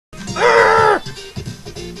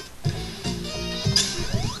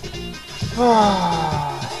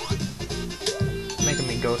Making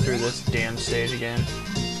me go through this damn stage again.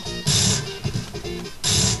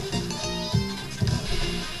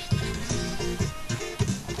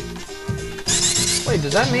 Wait,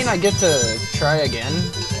 does that mean I get to try again?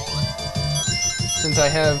 Since I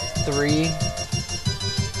have 3.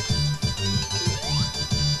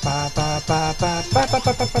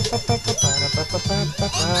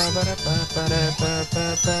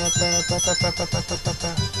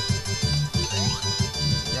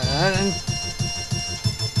 And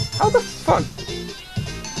how the fuck?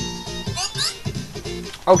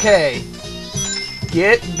 Okay.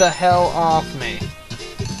 Get the hell off me.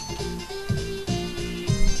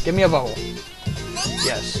 Give me a bubble.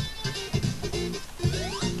 Yes.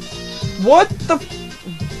 What the?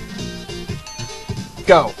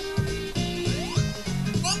 Go.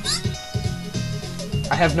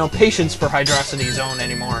 I have no patience for Hydrocity Zone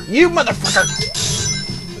anymore. You motherfucker!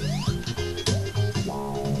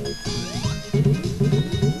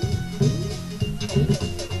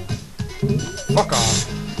 Fuck off.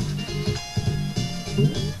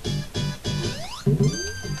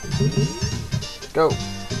 Go.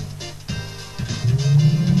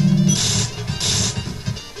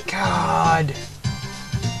 God.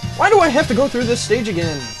 Why do I have to go through this stage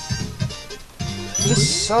again?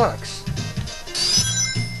 This sucks.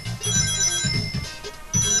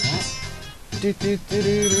 Do do do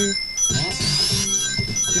do do.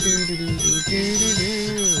 Do do do do do do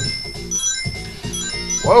do.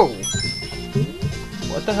 Whoa.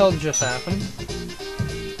 What the hell just happened?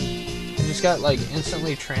 I just got like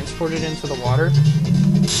instantly transported into the water.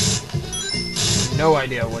 No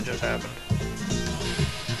idea what just happened.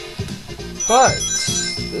 But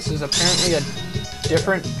this is apparently a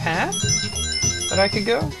different path that I could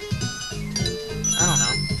go. I don't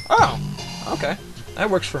know. Oh, okay. That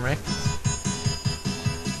works for me.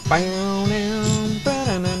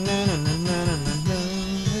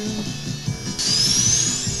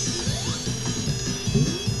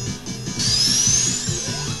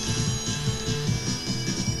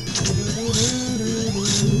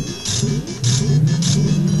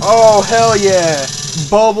 Oh, hell yeah!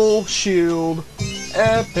 Bubble Shield.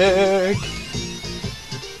 Epic!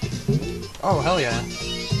 Oh, hell yeah.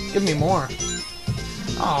 Give me more.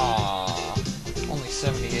 Aww. Only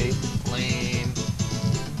 78. Lame.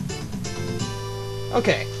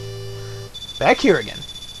 Okay. Back here again.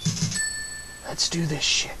 Let's do this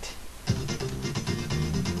shit.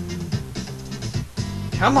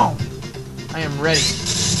 Come on. I am ready.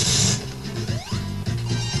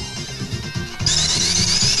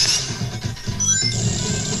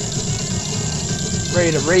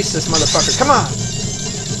 Ready to race this motherfucker. Come on!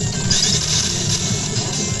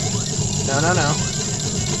 No, no, no.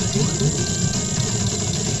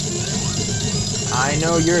 I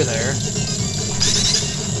know you're there.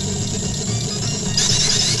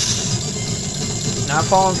 Not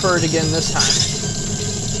falling for it again this time.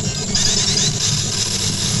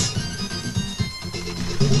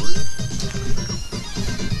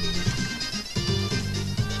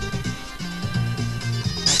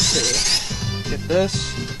 Let's see. Get this.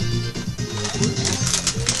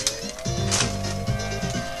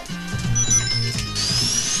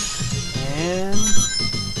 And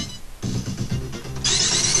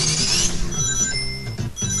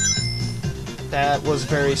that was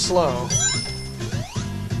very slow.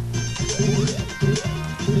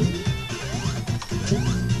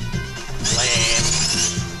 Lame.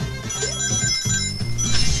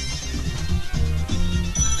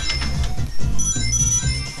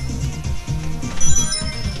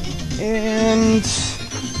 And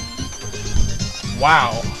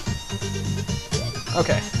wow.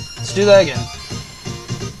 Okay, let's do that again.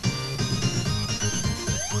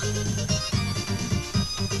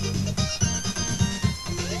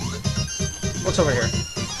 What's over here?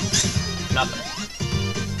 Nothing.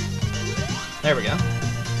 There we go.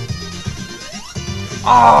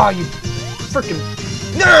 Ah, oh, you freaking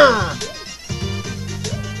nerd!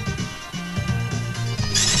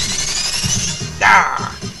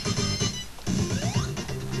 Ah!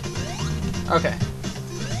 Okay.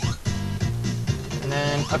 And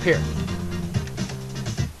then up here.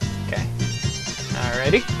 Okay.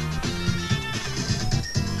 Alrighty.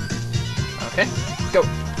 Okay. Go.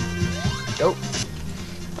 Go.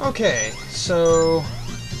 Okay, so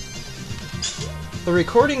the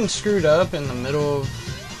recording screwed up in the middle of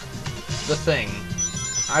the thing.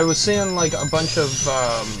 I was seeing like a bunch of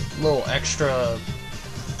little extra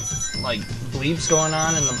like bleeps going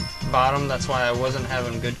on in the bottom. That's why I wasn't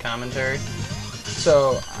having good commentary.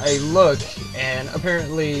 So I look, and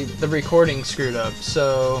apparently the recording screwed up.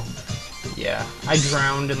 So Yeah, I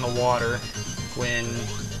drowned in the water when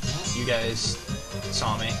you guys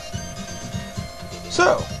saw me.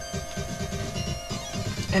 So,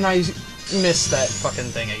 and I missed that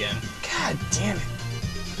fucking thing again. God damn it.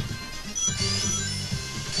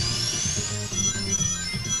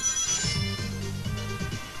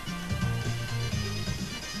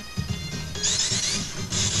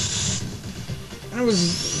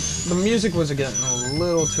 The music was getting a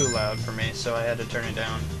little too loud for me, so I had to turn it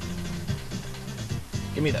down.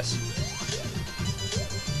 Give me this.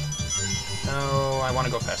 No, I want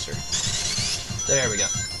to go faster. There we go.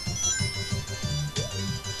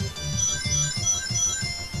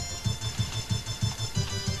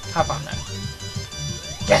 Hop on that.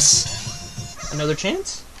 Yes! Another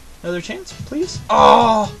chance? Another chance, please?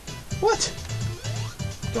 Oh! What?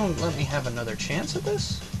 Don't let me have another chance at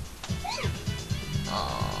this?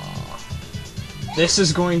 This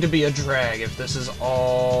is going to be a drag if this is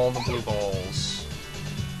all the blue balls.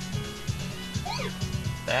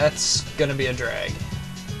 That's gonna be a drag.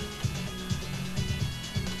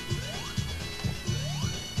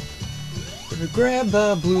 Grab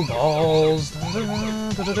the blue balls.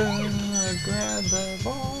 Grab the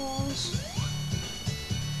balls.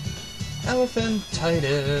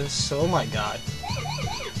 Elephantitis. Oh my god.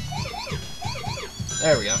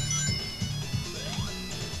 There we go.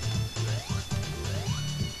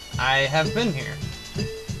 I have been here.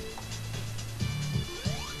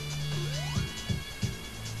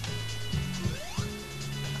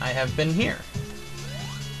 I have been here.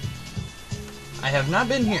 I have not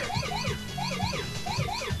been here.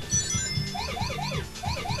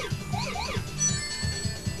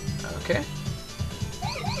 Okay.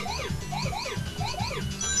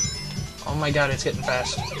 Oh my god, it's getting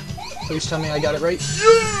fast. Please tell me I got it right.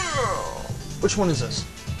 Yeah! Which one is this?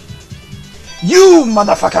 You,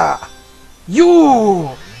 motherfucker!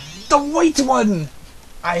 You! The white one!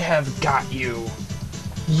 I have got you.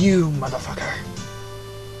 You, motherfucker.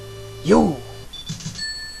 You!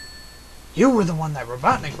 You were the one that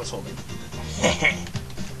Robotnik was holding.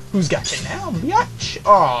 Who's got you now, biatch?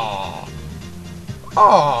 Aww.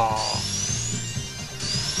 Aww.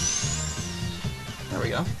 There we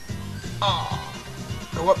go. Aww.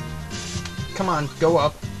 Go up. Come on, go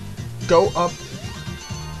up. Go up.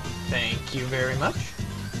 Thank you very much.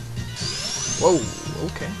 Whoa,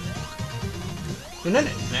 okay. Nah.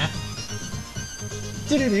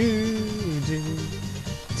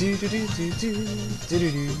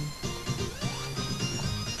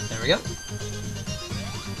 There we go.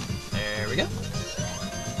 There we go.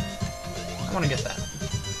 I want to get that.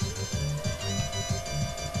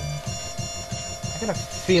 I got a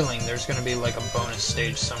feeling there's going to be like a bonus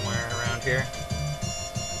stage somewhere around here.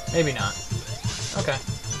 Maybe not. Okay.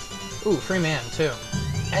 Ooh, free man, too.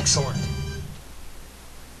 Excellent.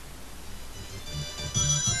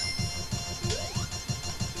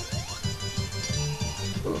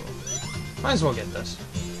 Ooh. Might as well get this.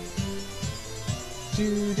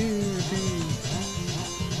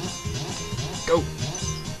 Go!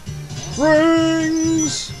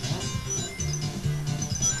 Rings!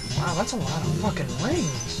 Wow, that's a lot of fucking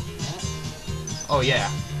rings. Oh, yeah.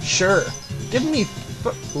 Sure. Give me...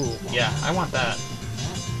 Ooh, yeah, I want that.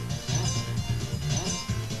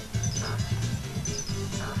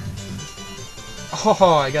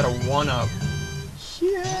 Oh, I got a 1-up.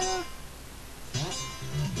 Yeah.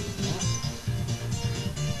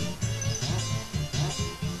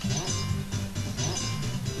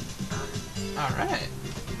 Alright.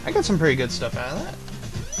 I got some pretty good stuff out of that,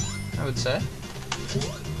 I would say.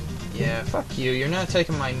 Yeah, fuck you. You're not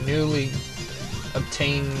taking my newly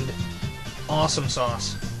obtained awesome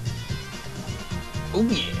sauce. Oh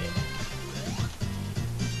yeah.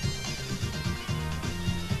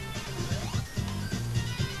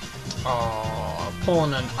 Oh,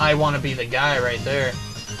 pulling an I want to be the guy right there.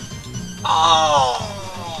 Oh!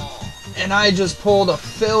 And I just pulled a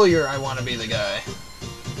failure I want to be the guy.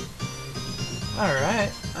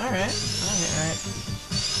 Alright, alright.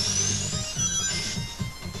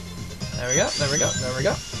 There we go, there we go, there we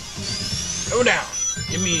go. Go down.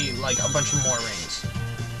 Give me, like, a bunch of more rings.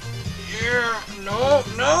 Yeah, no,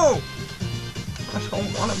 no! I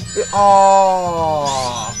don't want to be...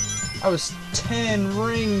 Oh! I was 10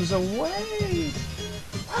 rings away!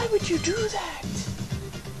 Why would you do that?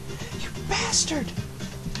 You bastard!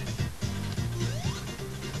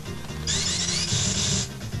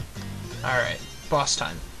 Alright, boss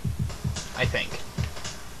time. I think.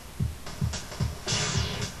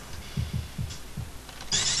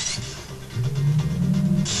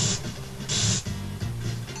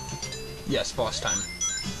 Yes, boss time.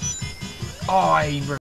 Oh, I